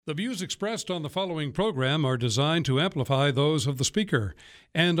The views expressed on the following program are designed to amplify those of the speaker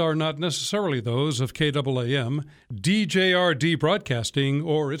and are not necessarily those of KAAM, DJRD Broadcasting,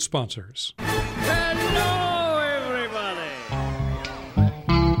 or its sponsors. Hello, everybody!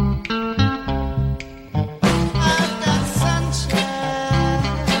 I've got sunshine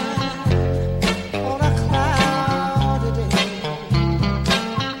on a cloudy day.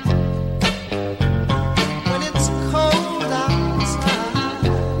 When it's cold outside,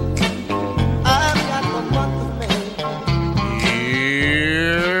 I've got the month of May.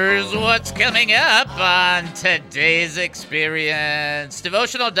 Here's what's coming up on today's experience.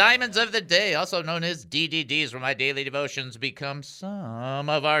 Devotional Diamonds of the Day, also known as DDDs, where my daily devotions become some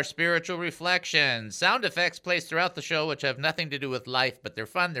of our spiritual reflections. Sound effects placed throughout the show, which have nothing to do with life, but they're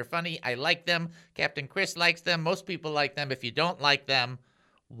fun, they're funny, I like them. Captain Chris likes them, most people like them. If you don't like them,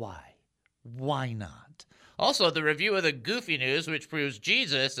 why? Why not? Also, the review of the Goofy News, which proves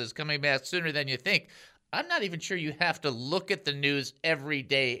Jesus is coming back sooner than you think. I'm not even sure you have to look at the news every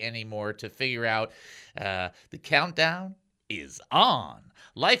day anymore to figure out the countdown is on.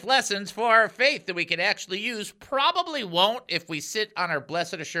 Life lessons for our faith that we can actually use. Probably won't if we sit on our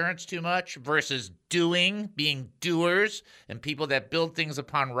blessed assurance too much versus being doers, and people that build things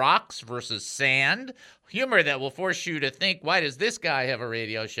upon rocks versus sand. Humor that will force you to think, why does this guy have a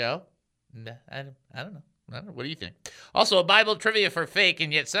radio show? I don't know. What do you think? Also, Bible trivia for fake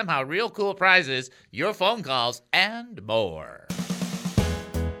and yet somehow real cool prizes, your phone calls, and more.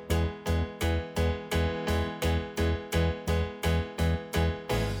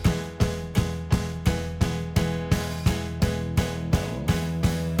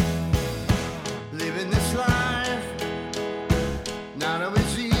 Living this life, not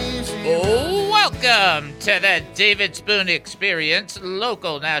always easy. Welcome to the David Spoon Experience,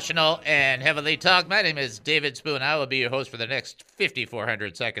 local, national, and heavenly talk. My name is David Spoon. I will be your host for the next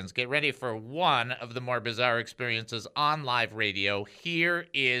 5,400 seconds. Get ready for one of the more bizarre experiences on live radio. Here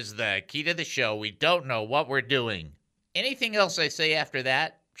is the key to the show. We don't know what we're doing. Anything else I say after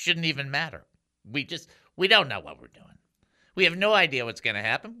that shouldn't even matter. We don't know what we're doing. We have no idea what's going to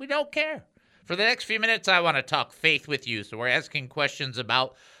happen. We don't care. For the next few minutes, I want to talk faith with you. So we're asking questions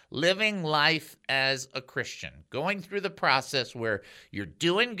about living life as a Christian, going through the process where you're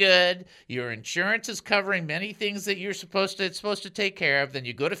doing good, your insurance is covering many things that it's supposed to take care of, then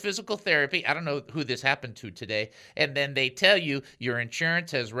you go to physical therapy. I don't know who this happened to today, and then they tell you your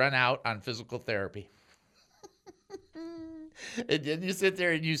insurance has run out on physical therapy. And then you sit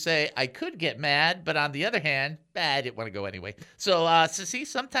there and you say, I could get mad, but on the other hand, I didn't want to go anyway. So see,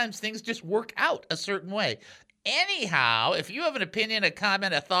 sometimes things just work out a certain way. Anyhow, if you have an opinion, a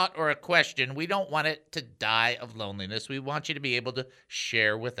comment, a thought, or a question, we don't want it to die of loneliness. We want you to be able to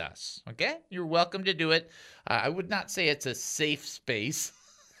share with us, okay? You're welcome to do it. I would not say it's a safe space.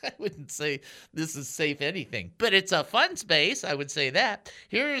 I wouldn't say this is safe anything, but it's a fun space. I would say that.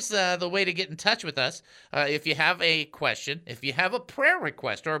 Here's the way to get in touch with us. If you have a question, if you have a prayer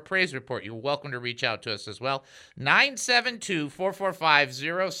request or a praise report, you're welcome to reach out to us as well.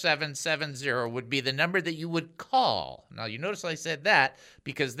 972-445-0770 would be the number that you would call. Now, you notice I said that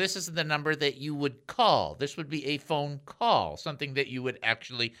because this is the number that you would call. This would be a phone call, something that you would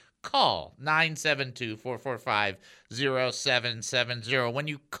actually call. 972-445-0770. When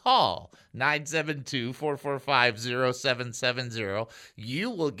you call 972-445-0770,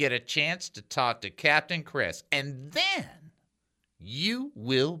 you will get a chance to talk to Captain Chris, and then you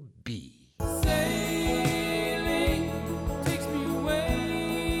will be Sailing takes me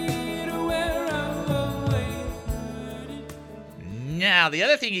away to where I'm away. Now, the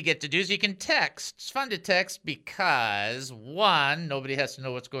other thing you get to do is you can text. It's fun to text because, one, nobody has to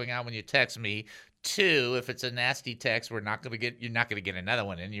know what's going on when you text me. Two, if it's a nasty text, you're not going to get another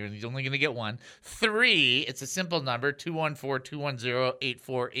one in. You're only going to get one. Three, it's a simple number,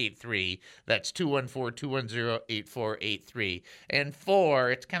 214-210-8483. That's 214-210-8483. And four,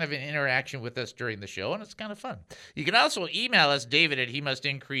 it's kind of an interaction with us during the show, and it's kind of fun. You can also email us,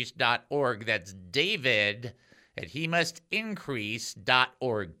 david@hemustincrease.org. That's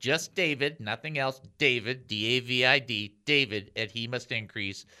David@hemustincrease.org. Just David, nothing else. David, D-A-V-I-D,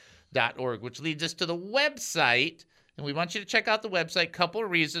 David@hemustincrease.org, which leads us to the website. And we want you to check out the website. Couple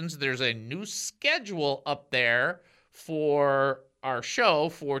of reasons. There's a new schedule up there for our show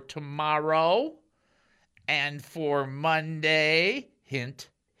for tomorrow and for Monday. Hint,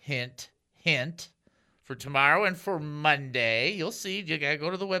 hint, hint. For tomorrow and for Monday, you'll see. You got to go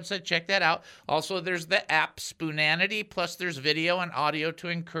to the website, check that out. Also, there's the app Spoonanity, plus there's video and audio to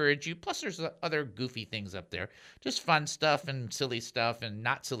encourage you, plus there's other goofy things up there. Just fun stuff and silly stuff and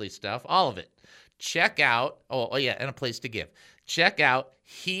not silly stuff, all of it. Check out, oh yeah, and a place to give. check out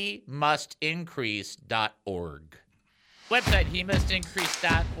hemustincrease.org. Website,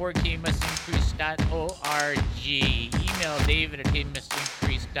 hemustincrease.org, hemustincrease.org. Email David at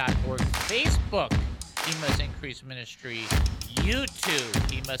hemustincrease.org. Facebook, He Must Increase Ministry. YouTube,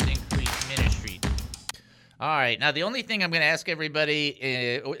 He Must Increase Ministry. All right. Now, the only thing I'm going to ask everybody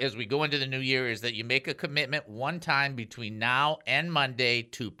as we go into the new year is that you make a commitment one time between now and Monday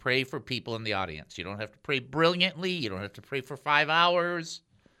to pray for people in the audience. You don't have to pray brilliantly. You don't have to pray for 5 hours.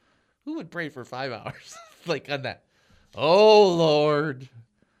 Who would pray for 5 hours? Like on that. Oh, Lord,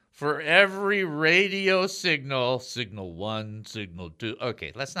 for every radio signal, signal 1, signal 2.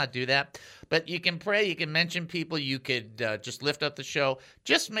 Okay, let's not do that. But you can pray. You can mention people. You could just lift up the show.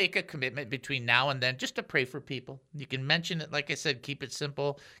 Just make a commitment between now and then just to pray for people. You can mention it. Like I said, keep it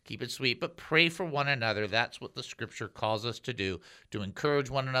simple, keep it sweet, but pray for one another. That's what the scripture calls us to do, to encourage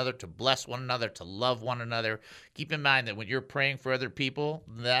one another, to bless one another, to love one another. Keep in mind that when you're praying for other people,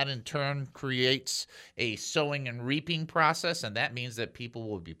 that in turn creates a sowing and reaping process, and that means that people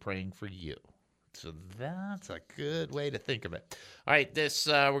will be praying for you. So that's a good way to think of it. All right,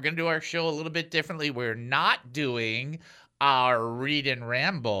 we're going to do our show a little bit differently. We're not doing our Read and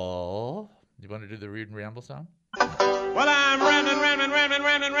Ramble. You want to do the Read and Ramble song? Well, I'm rambling.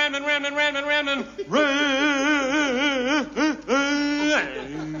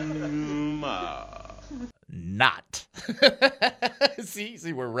 Not.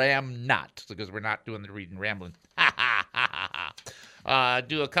 See, we're not because we're not doing the Read and Rambling.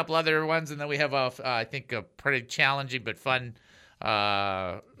 Do a couple other ones, and then we have I think a pretty challenging but fun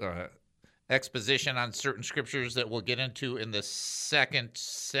exposition on certain scriptures that we'll get into in the second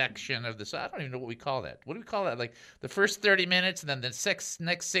section of this. I don't even know what we call that. What do we call that? Like the first 30 minutes and then the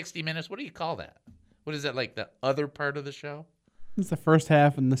next 60 minutes. What do you call that? What is that, like the other part of the show? It's the first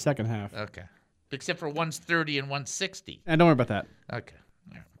half and the second half. Okay. Except for one's 30 and one's 60. And don't worry about that. Okay.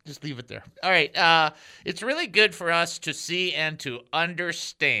 Just leave it there. All right. It's really good for us to see and to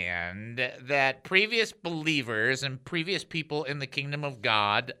understand that previous believers and previous people in the kingdom of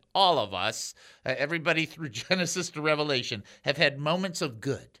God, all of us, everybody through Genesis to Revelation, have had moments of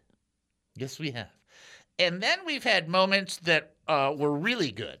good. Yes, we have. And then we've had moments that were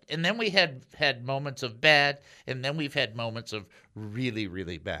really good. And then we had moments of bad. And then we've had moments of really,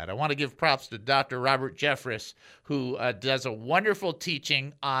 really bad. I want to give props to Dr. Robert Jeffress, who does a wonderful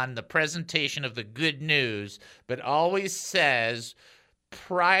teaching on the presentation of the good news, but always says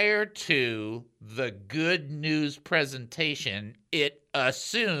prior to the good news presentation, it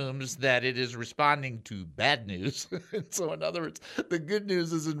assumes that it is responding to bad news. So in other words, the good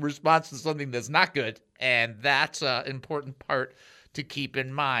news is in response to something that's not good, and that's an important part to keep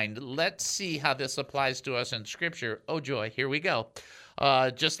in mind. Let's see how this applies to us in Scripture. Oh, joy, here we go.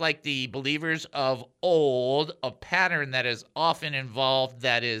 Just like the believers of old, a pattern that is often involved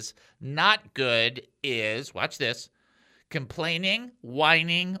that is not good is, watch this, complaining,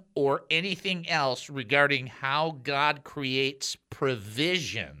 whining, or anything else regarding how God creates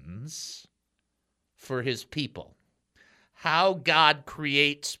provisions for his people. How God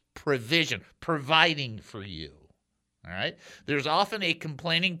creates provision, providing for you. All right? There's often a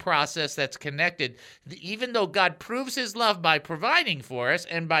complaining process that's connected, even though God proves his love by providing for us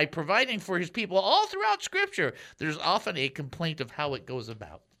and by providing for his people all throughout Scripture, there's often a complaint of how it goes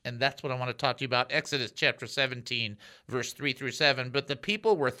about. And that's what I want to talk to you about. Exodus chapter 17, verse 3 through 7. But the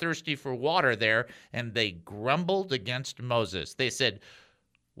people were thirsty for water there, and they grumbled against Moses. They said,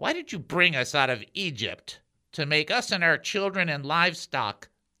 "Why did you bring us out of Egypt to make us and our children and livestock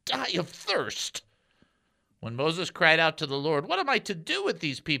die of thirst?" When Moses cried out to the Lord, "What am I to do with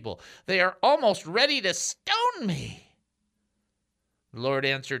these people? They are almost ready to stone me." The Lord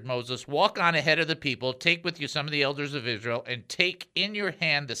answered Moses, "Walk on ahead of the people, take with you some of the elders of Israel, and take in your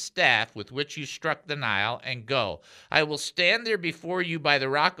hand the staff with which you struck the Nile, and go. I will stand there before you by the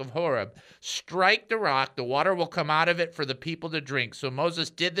rock of Horeb. Strike the rock, the water will come out of it for the people to drink." So Moses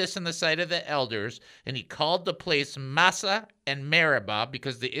did this in the sight of the elders, and he called the place Massah and Meribah,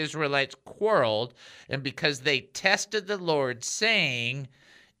 because the Israelites quarreled, and because they tested the Lord, saying,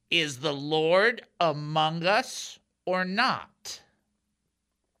 "Is the Lord among us or not?"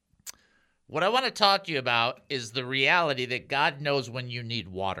 What I want to talk to you about is the reality that God knows when you need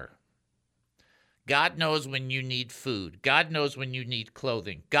water. God knows when you need food. God knows when you need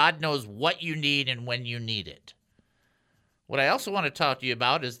clothing. God knows what you need and when you need it. What I also want to talk to you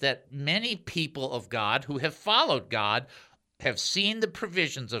about is that many people of God who have followed God have seen the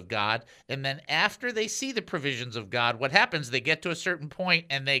provisions of God, and then after they see the provisions of God, what happens? They get to a certain point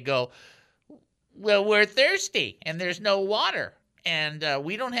and they go, "Well, we're thirsty and there's no water." and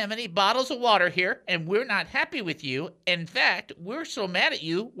we don't have any bottles of water here, and we're not happy with you. In fact, we're so mad at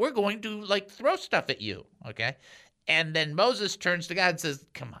you, we're going to throw stuff at you, okay? And then Moses turns to God and says,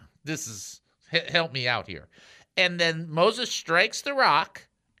 come on, help me out here. And then Moses strikes the rock,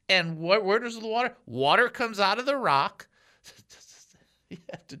 and where does the water? Water comes out of the rock. You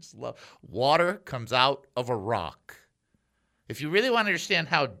have to just love, water comes out of a rock. If you really want to understand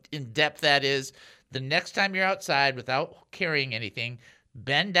how in-depth that is, the next time you're outside without carrying anything,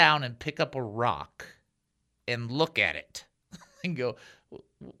 bend down and pick up a rock and look at it and go,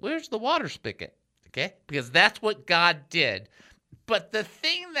 where's the water spigot? Okay? Because that's what God did. But the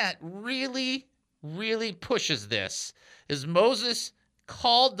thing that really, really pushes this is Moses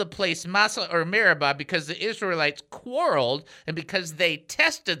called the place Massa or Meribah because the Israelites quarreled and because they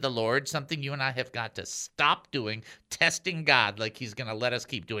tested the Lord, something you and I have got to stop doing, testing God like he's going to let us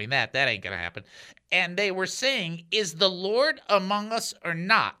keep doing that. That ain't going to happen. And they were saying, is the Lord among us or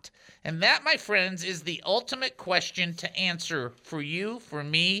not? And that, my friends, is the ultimate question to answer for you, for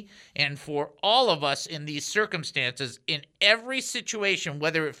me, and for all of us in these circumstances. In every situation,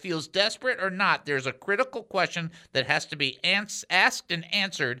 whether it feels desperate or not, there's a critical question that has to be asked and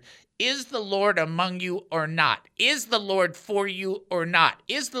answered. Is the Lord among you or not? Is the Lord for you or not?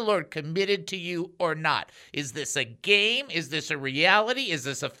 Is the Lord committed to you or not? Is this a game? Is this a reality? Is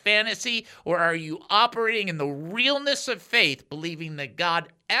this a fantasy? Or are you operating in the realness of faith, believing that God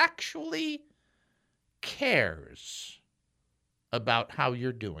actually cares about how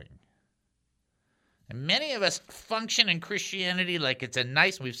you're doing? And many of us function in Christianity like it's a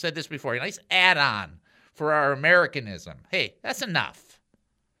nice, we've said this before, a nice add-on for our Americanism. Hey, that's enough.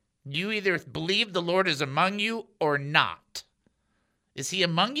 You either believe the Lord is among you or not. Is he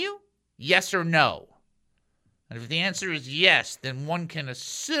among you? Yes or no? And if the answer is yes, then one can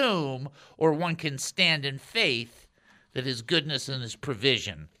assume or one can stand in faith that his goodness and his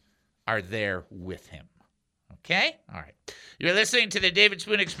provision are there with him. Okay? All right. You're listening to the David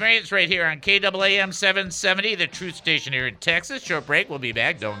Spoon Experience right here on KAAM 770, the truth station here in Texas. Short break. We'll be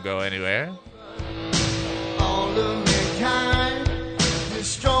back. Don't go anywhere. All of mankind,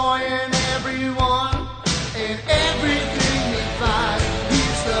 destroying everyone and everything we find.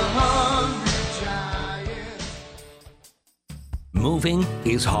 He's the hungry giant. Moving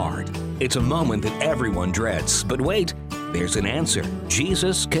is hard. It's a moment that everyone dreads. But wait, there's an answer.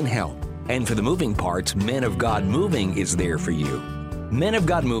 Jesus can help. And for the moving parts, Men of God Moving is there for you. Men of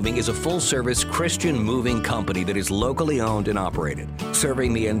God Moving is a full-service Christian moving company that is locally owned and operated,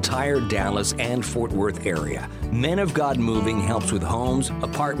 serving the entire Dallas and Fort Worth area. Men of God Moving helps with homes,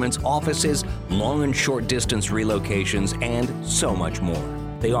 apartments, offices, long and short distance relocations, and so much more.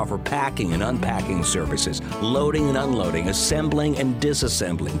 They offer packing and unpacking services, loading and unloading, assembling and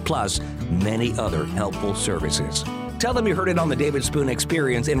disassembling, plus many other helpful services. Tell them you heard it on the David Spoon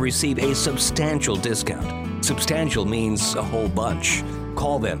Experience and receive a substantial discount. Substantial means a whole bunch.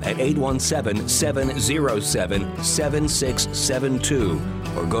 Call them at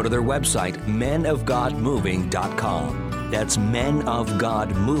 817-707-7672 or go to their website, menofgodmoving.com. That's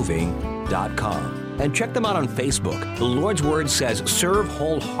menofgodmoving.com. And check them out on Facebook. The Lord's Word says, serve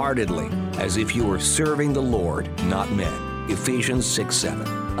wholeheartedly, as if you were serving the Lord, not men. Ephesians 6:7.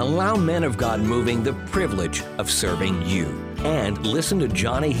 Allow Men of God Moving the privilege of serving you. And listen to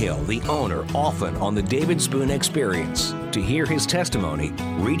Johnny Hill, the owner, often on the David Spoon Experience. To hear his testimony,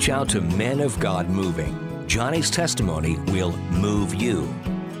 reach out to Men of God Moving. Johnny's testimony will move you.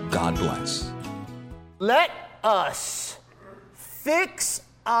 God bless. Let us fix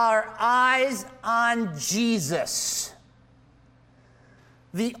our eyes on Jesus,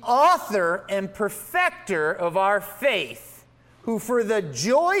 the author and perfecter of our faith, who for the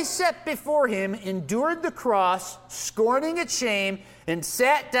joy set before him endured the cross, scorning its shame, and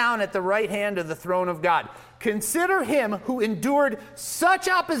sat down at the right hand of the throne of God. Consider him who endured such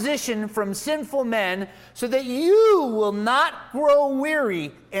opposition from sinful men, so that you will not grow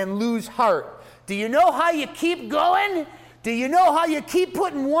weary and lose heart. Do you know how you keep going? Do you know how you keep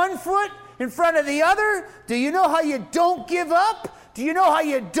putting one foot in front of the other? Do you know how you don't give up? Do you know how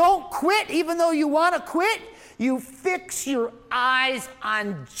you don't quit even though you want to quit? You fix your eyes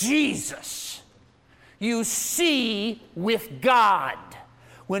on Jesus. You see with God.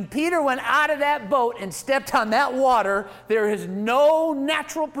 When Peter went out of that boat and stepped on that water, there is no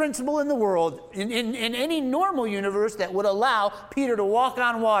natural principle in the world, in any normal universe, that would allow Peter to walk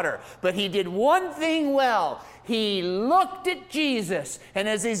on water. But he did one thing well. He looked at Jesus. And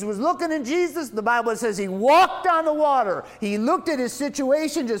as he was looking at Jesus, the Bible says he walked on the water. He looked at his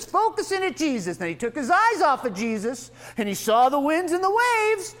situation, just focusing at Jesus. Then he took his eyes off of Jesus, and he saw the winds and the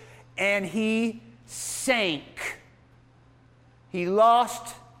waves, and he sank. He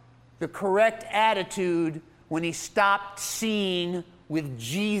lost the correct attitude when he stopped seeing with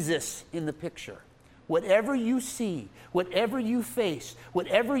Jesus in the picture. Whatever you see, whatever you face,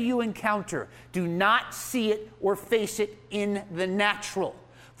 whatever you encounter, do not see it or face it in the natural.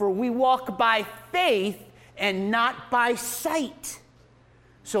 For we walk by faith and not by sight.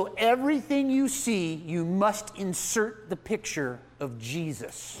 So everything you see, you must insert the picture of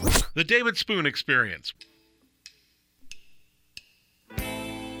Jesus. The David Spoon Experience.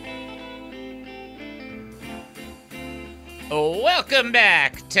 Welcome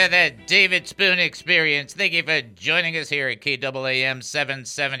back to the David Spoon Experience. Thank you for joining us here at KAAM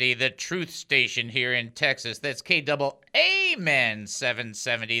 770, the Truth Station here in Texas. That's KAAM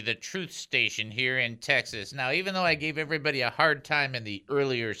 770, the Truth Station here in Texas. Now, even though I gave everybody a hard time in the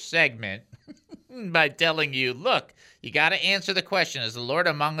earlier segment by telling you, look, you got to answer the question, is the Lord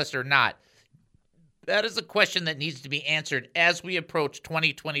among us or not? That is a question that needs to be answered as we approach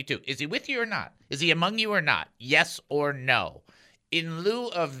 2022. Is he with you or not? Is he among you or not? Yes or no? In lieu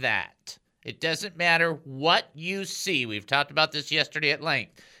of that, it doesn't matter what you see. We've talked about this yesterday at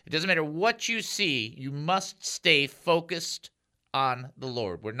length. It doesn't matter what you see. You must stay focused on the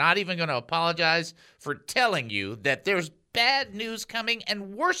Lord. We're not even going to apologize for telling you that there's bad news coming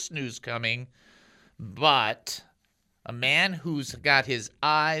and worse news coming, but a man who's got his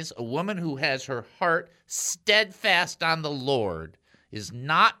eyes, a woman who has her heart steadfast on the Lord is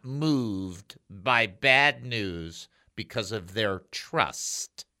not moved by bad news because of their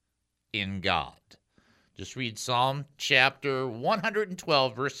trust in God. Just read Psalm chapter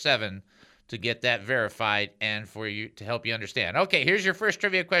 112, verse 7 to get that verified and for you to help you understand. Okay, here's your first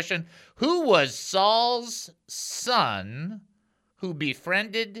trivia question. Who was Saul's son who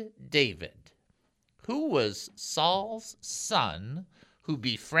befriended David? Who was Saul's son who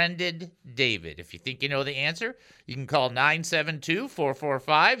befriended David? If you think you know the answer, you can call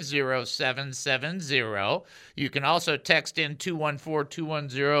 972-445-0770. You can also text in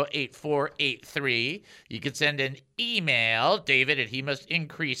 214-210-8483. You can send an email,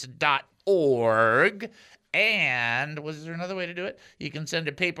 david@hemustincrease.org. And was there another way to do it? You can send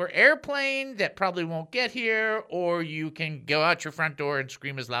a paper airplane that probably won't get here, or you can go out your front door and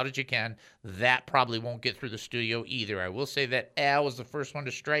scream as loud as you can. That probably won't get through the studio either. I will say that Al was the first one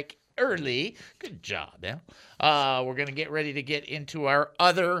to strike early. Good job, Al. We're going to get ready to get into our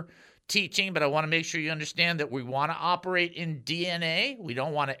other teaching, but I want to make sure you understand that we want to operate in DNA. We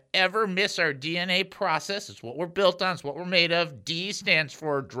don't want to ever miss our DNA process. It's what we're built on. It's what we're made of. D stands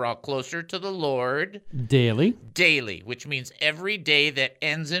for draw closer to the Lord. Daily. Daily, which means every day that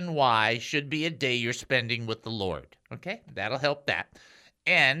ends in Y should be a day you're spending with the Lord. Okay? That'll help that.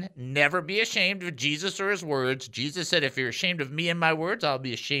 And never be ashamed of Jesus or his words. Jesus said, if you're ashamed of me and my words, I'll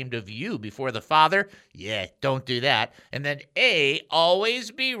be ashamed of you before the Father. Yeah, don't do that. And then A, always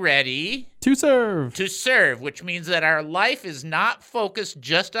be ready To serve. to serve, which means that our life is not focused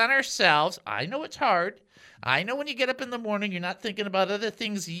just on ourselves. I know it's hard. I know when you get up in the morning, you're not thinking about other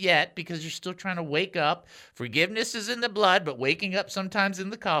things yet because you're still trying to wake up. Forgiveness is in the blood, but waking up sometimes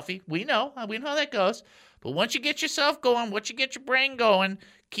in the coffee. We know how that goes. But once you get yourself going, once you get your brain going,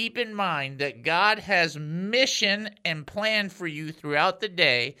 keep in mind that God has mission and plan for you throughout the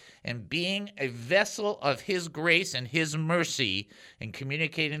day, and being a vessel of his grace and his mercy and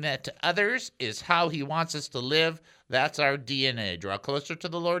communicating that to others is how he wants us to live. That's our DNA. Draw closer to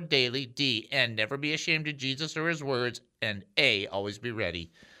the Lord daily. D, and never be ashamed of Jesus or his words. And A, always be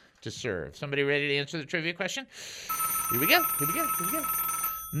ready to serve. Somebody ready to answer the trivia question? Here we go.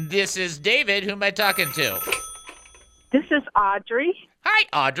 This is David. Who am I talking to? This is Audrey. Hi,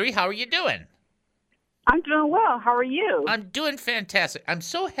 Audrey. How are you doing? I'm doing well. How are you? I'm doing fantastic. I'm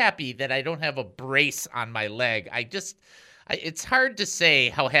so happy that I don't have a brace on my leg. It's hard to say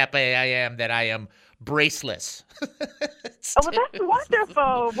how happy I am that I am braceless. Oh, well, that's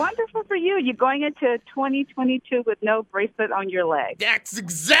wonderful. Wonderful for you. You're going into 2022 with no bracelet on your leg. That's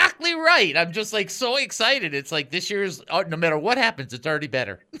exactly right. I'm just like so excited. It's like this year's, no matter what happens, it's already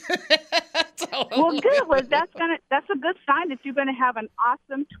better. Well, good. Well, that's a good sign that you're going to have an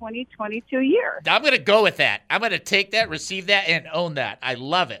awesome 2022 year. I'm going to go with that. I'm going to take that, receive that, and own that. I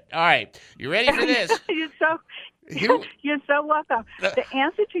love it. All right. You ready for this? You're so welcome. The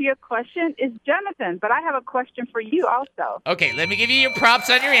answer to your question is Jonathan, but I have a question for you also. Okay, let me give you your props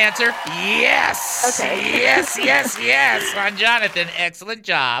on your answer. Yes. Okay. Yes. On Jonathan. Excellent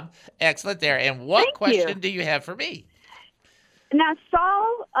job. Excellent there. And what question do you have for me? Now,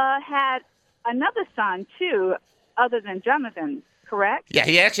 Saul had another son, too, other than Jonathan, correct? Yeah,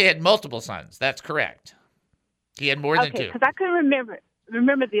 he actually had multiple sons. That's correct. He had more than two. Because I couldn't remember.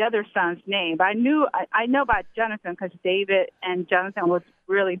 remember the other son's name. But I know about Jonathan because David and Jonathan was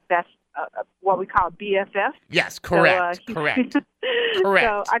really best, what we call BFF. Yes, correct, So, correct.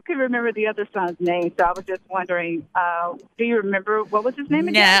 So I couldn't remember the other son's name. So I was just wondering, do you remember what was his name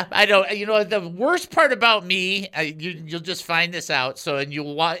again? Nah, I don't. You know, the worst part about me, you'll just find this out. So, and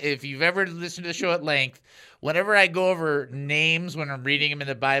if you've ever listened to the show at length, whenever I go over names when I'm reading them in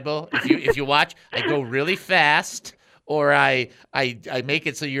the Bible, if you watch, I go really fast, or I make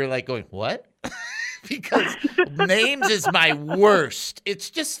it so you're like going, what? Because names is my worst.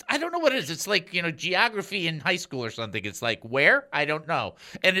 It's just, I don't know what it is. It's like, geography in high school or something. It's like, where? I don't know.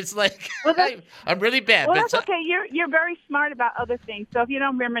 And it's like, Well, I'm really bad. Well, but that's okay. You're very smart about other things. So if you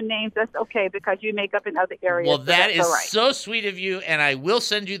don't remember names, that's okay because you make up in other areas. Well, so that that's is all right. so sweet of you, and I will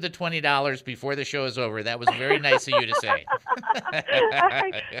send you the $20 before the show is over. That was very nice of you to say. All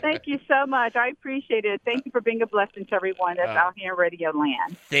right. Thank you so much. I appreciate it. Thank you for being a blessing to everyone that's out here in Radio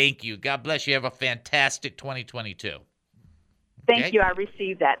Land. Thank you. God bless you. Have a fantastic 2022. Thank you. I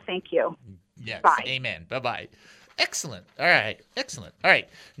received that. Thank you. Yes. Bye. Amen. Bye-bye. Excellent. All right. Excellent. All right.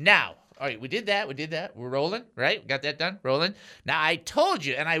 Now, all right, we did that. We're rolling, right? We got that done? Rolling. Now, I told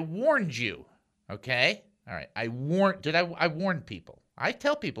you, and I warned you, okay? All right. I warned people. I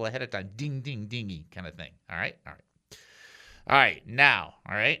tell people ahead of time, ding, ding, dingy kind of thing. All right? All right. All right. Now,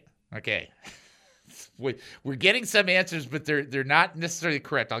 all right? Okay. We're getting some answers, but they're not necessarily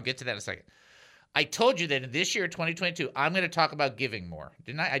correct. I'll get to that in a second. I told you that in this year, 2022, I'm going to talk about giving more.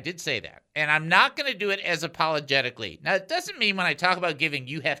 Didn't I? I did say that. And I'm not going to do it as apologetically. Now, it doesn't mean when I talk about giving,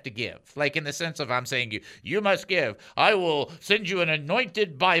 you have to give. Like in the sense of I'm saying you must give. I will send you an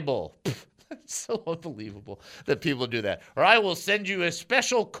anointed Bible. It's so unbelievable that people do that. Or I will send you a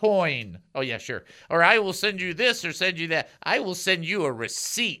special coin. Oh, yeah, sure. Or I will send you this or send you that. I will send you a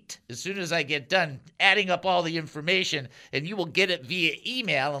receipt as soon as I get done adding up all the information, and you will get it via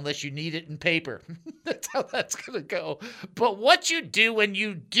email unless you need it in paper. That's how that's going to go. But what you do when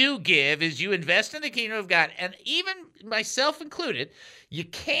you do give is you invest in the kingdom of God, and even myself included, you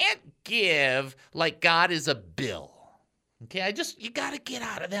can't give like God is a bill. Okay, you got to get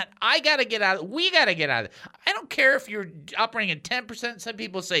out of that. I got to get out of it. We got to get out of it. I don't care if you're operating at 10%. Some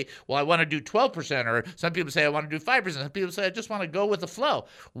people say, well, I want to do 12%. Or some people say, I want to do 5%. Some people say, I just want to go with the flow.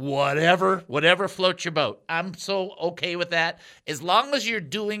 Whatever floats your boat. I'm so okay with that. As long as you're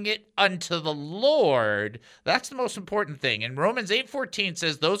doing it unto the Lord, that's the most important thing. And Romans 8:14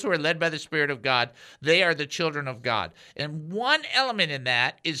 says, those who are led by the Spirit of God, they are the children of God. And one element in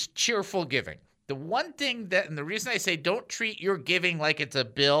that is cheerful giving. The one thing and the reason I say don't treat your giving like it's a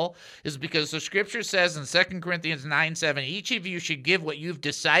bill is because the scripture says in 2 Corinthians 9:7, each of you should give what you've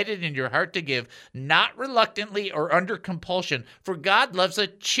decided in your heart to give, not reluctantly or under compulsion, for God loves a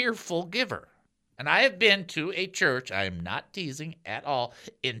cheerful giver. And I have been to a church, I am not teasing at all,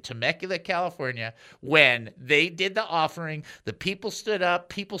 in Temecula, California, when they did the offering, the people stood up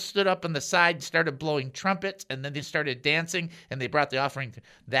on the side, started blowing trumpets, and then they started dancing, and they brought the offering.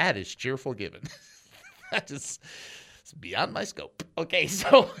 That is cheerful giving. That is beyond my scope. Okay,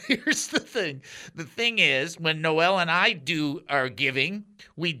 so here's the thing. The thing is, when Noelle and I do our giving,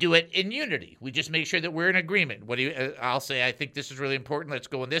 we do it in unity. We just make sure that we're in agreement. I'll say, I think this is really important. Let's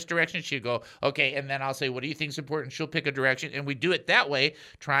go in this direction. She'll go, okay, and then I'll say, what do you think is important? She'll pick a direction, and we do it that way,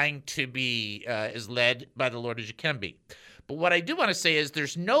 trying to be as led by the Lord as you can be. But what I do want to say is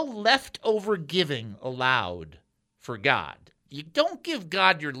there's no leftover giving allowed for God. You don't give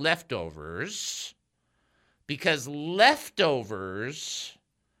God your leftovers, because leftovers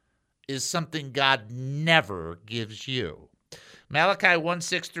is something God never gives you. Malachi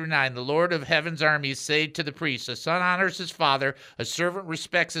 1:6-9, the Lord of heaven's armies say to the priest, a son honors his father, a servant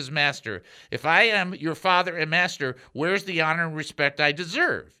respects his master. If I am your father and master, where's the honor and respect I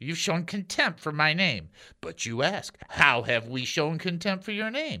deserve? You've shown contempt for my name. But you ask, how have we shown contempt for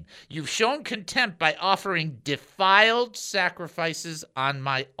your name? You've shown contempt by offering defiled sacrifices on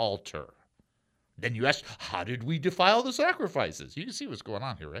my altar. Then you ask, how did we defile the sacrifices? You can see what's going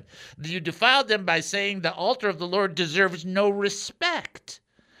on here, right? You defiled them by saying the altar of the Lord deserves no respect.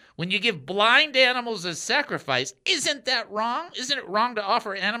 When you give blind animals as sacrifice, isn't that wrong? Isn't it wrong to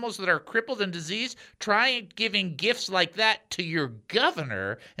offer animals that are crippled and diseased? Try giving gifts like that to your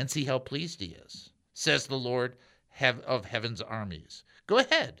governor and see how pleased he is, says the Lord of heaven's armies. Go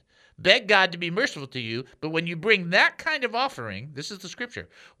ahead. Beg God to be merciful to you, but when you bring that kind of offering, this is the scripture,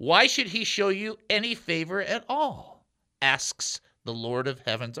 why should he show you any favor at all? Asks the Lord of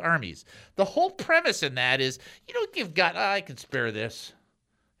heaven's armies. The whole premise in that is, you don't give God, I can spare this.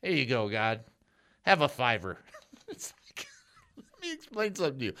 Here you go, God. Have a $5. It's like, let me explain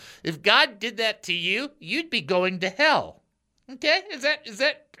something to you. If God did that to you, you'd be going to hell. Okay, is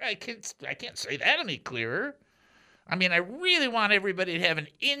that I can't say that any clearer. I mean, I really want everybody to have an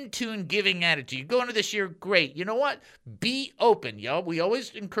in-tune giving attitude. You go into this year, great. You know what? Be open, y'all. We always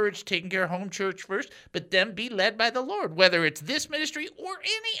encourage taking care of home church first, but then be led by the Lord, whether it's this ministry or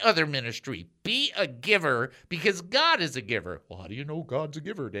any other ministry. Be a giver because God is a giver. Well, how do you know God's a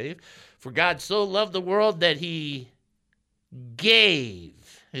giver, Dave? For God so loved the world that he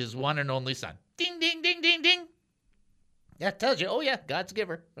gave his one and only son. Ding, ding, ding, ding, ding. That tells you, oh yeah, God's a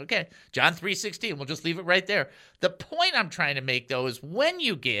giver. Okay, John 3:16, we'll just leave it right there. The point I'm trying to make, though, is when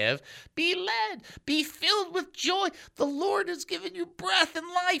you give, be led, be filled with joy. The Lord has given you breath and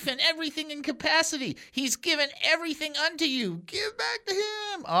life and everything in capacity. He's given everything unto you. Give back to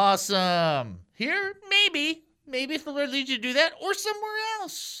him. Awesome. Here, maybe if the Lord leads you to do that, or somewhere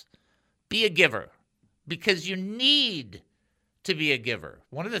else. Be a giver, because you need to be a giver.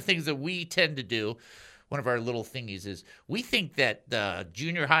 One of the things that we tend to do, one of our little thingies, is we think that the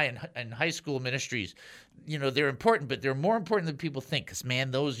junior high and high school ministries, you know, they're important, but they're more important than people think because,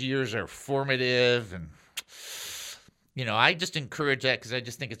 man, those years are formative. And, you know, I just encourage that because I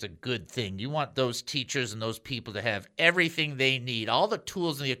just think it's a good thing. You want those teachers and those people to have everything they need, all the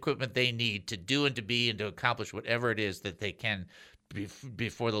tools and the equipment they need to do and to be and to accomplish whatever it is that they can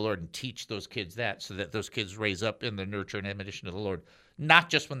before the Lord, and teach those kids that, so that those kids raise up in the nurture and admonition of the Lord. Not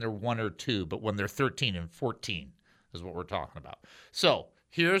just when they're 1 or 2, but when they're 13 and 14 is what we're talking about. So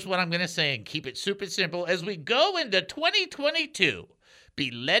here's what I'm going to say, and keep it super simple. As we go into 2022,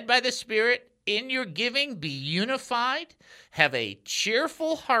 be led by the Spirit in your giving, be unified, have a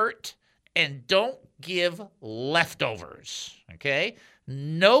cheerful heart, and don't give leftovers, okay?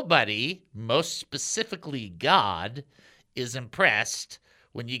 Nobody, most specifically God, is impressed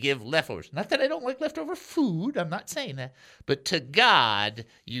when you give leftovers. Not that I don't like leftover food. I'm not saying that. But to God,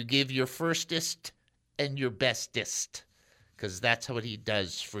 you give your firstest and your bestest, because that's what he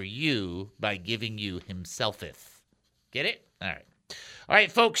does for you by giving you himselfeth. Get it? All right. All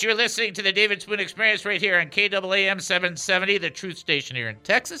right, folks, you're listening to the David Spoon Experience right here on KAAM 770, the truth station here in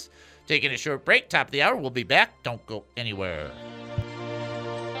Texas. Taking a short break, top of the hour. We'll be back. Don't go anywhere.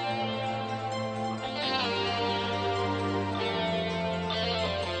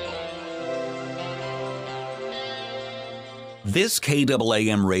 This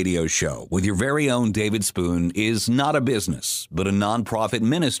KAAM radio show with your very own David Spoon is not a business, but a nonprofit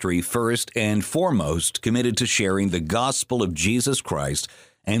ministry first and foremost committed to sharing the gospel of Jesus Christ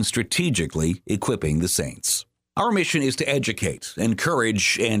and strategically equipping the saints. Our mission is to educate,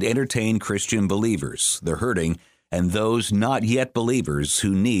 encourage, and entertain Christian believers, the hurting, and those not yet believers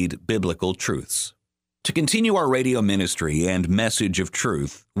who need biblical truths. To continue our radio ministry and message of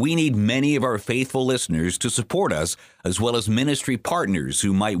truth, we need many of our faithful listeners to support us, as well as ministry partners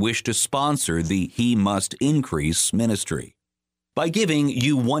who might wish to sponsor the He Must Increase ministry. By giving,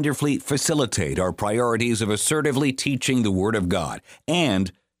 you wonderfully facilitate our priorities of assertively teaching the Word of God,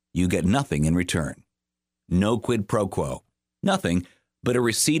 and you get nothing in return. No quid pro quo. Nothing but a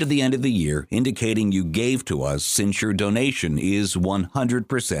receipt at the end of the year indicating you gave to us, since your donation is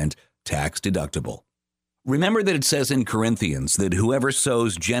 100% tax deductible. Remember that it says in Corinthians that whoever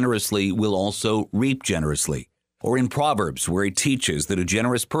sows generously will also reap generously. Or in Proverbs, where it teaches that a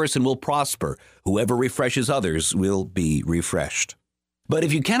generous person will prosper. Whoever refreshes others will be refreshed. But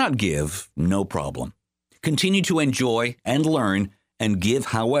if you cannot give, no problem. Continue to enjoy and learn and give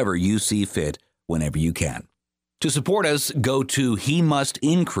however you see fit whenever you can. To support us, go to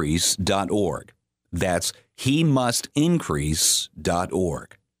HeMustIncrease.org. That's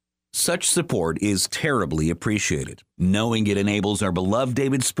HeMustIncrease.org. Such support is terribly appreciated, knowing it enables our beloved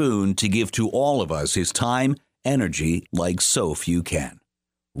David Spoon to give to all of us his time, energy, like so few can.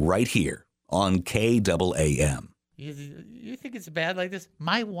 Right here on KAAM. You think it's bad like this?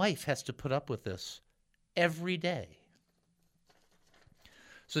 My wife has to put up with this every day.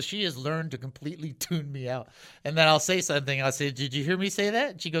 So she has learned to completely tune me out. And then I'll say something. I'll say, "Did you hear me say that?"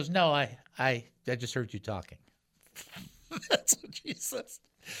 And she goes, "No, I just heard you talking." That's what she says.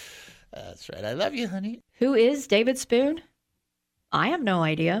 That's right. I love you, honey. Who is David Spoon? I have no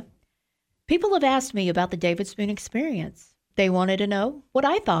idea. People have asked me about the David Spoon Experience. They wanted to know what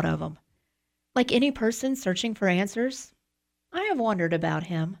I thought of him. Like any person searching for answers, I have wondered about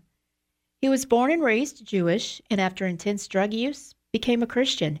him. He was born and raised Jewish, and after intense drug use, became a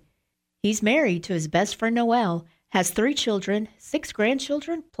Christian. He's married to his best friend Noel, has 3 children, 6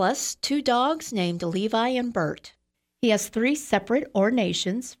 grandchildren, plus 2 dogs named Levi and Bert. He has 3 separate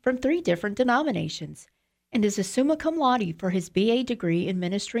ordinations from 3 different denominations, and is a summa cum laude for his BA degree in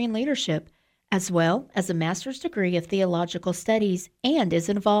ministry and leadership, as well as a master's degree of theological studies, and is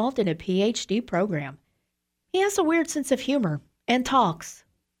involved in a PhD program. He has a weird sense of humor and talks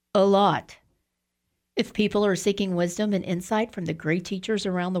a lot. If people are seeking wisdom and insight from the great teachers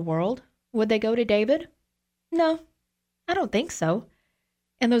around the world, would they go to David? No, I don't think so.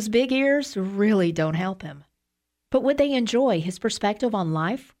 And those big ears really don't help him. But would they enjoy his perspective on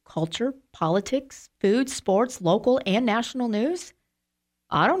life, culture, politics, food, sports, local and national news?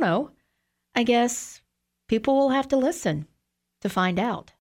 I don't know. I guess people will have to listen to find out.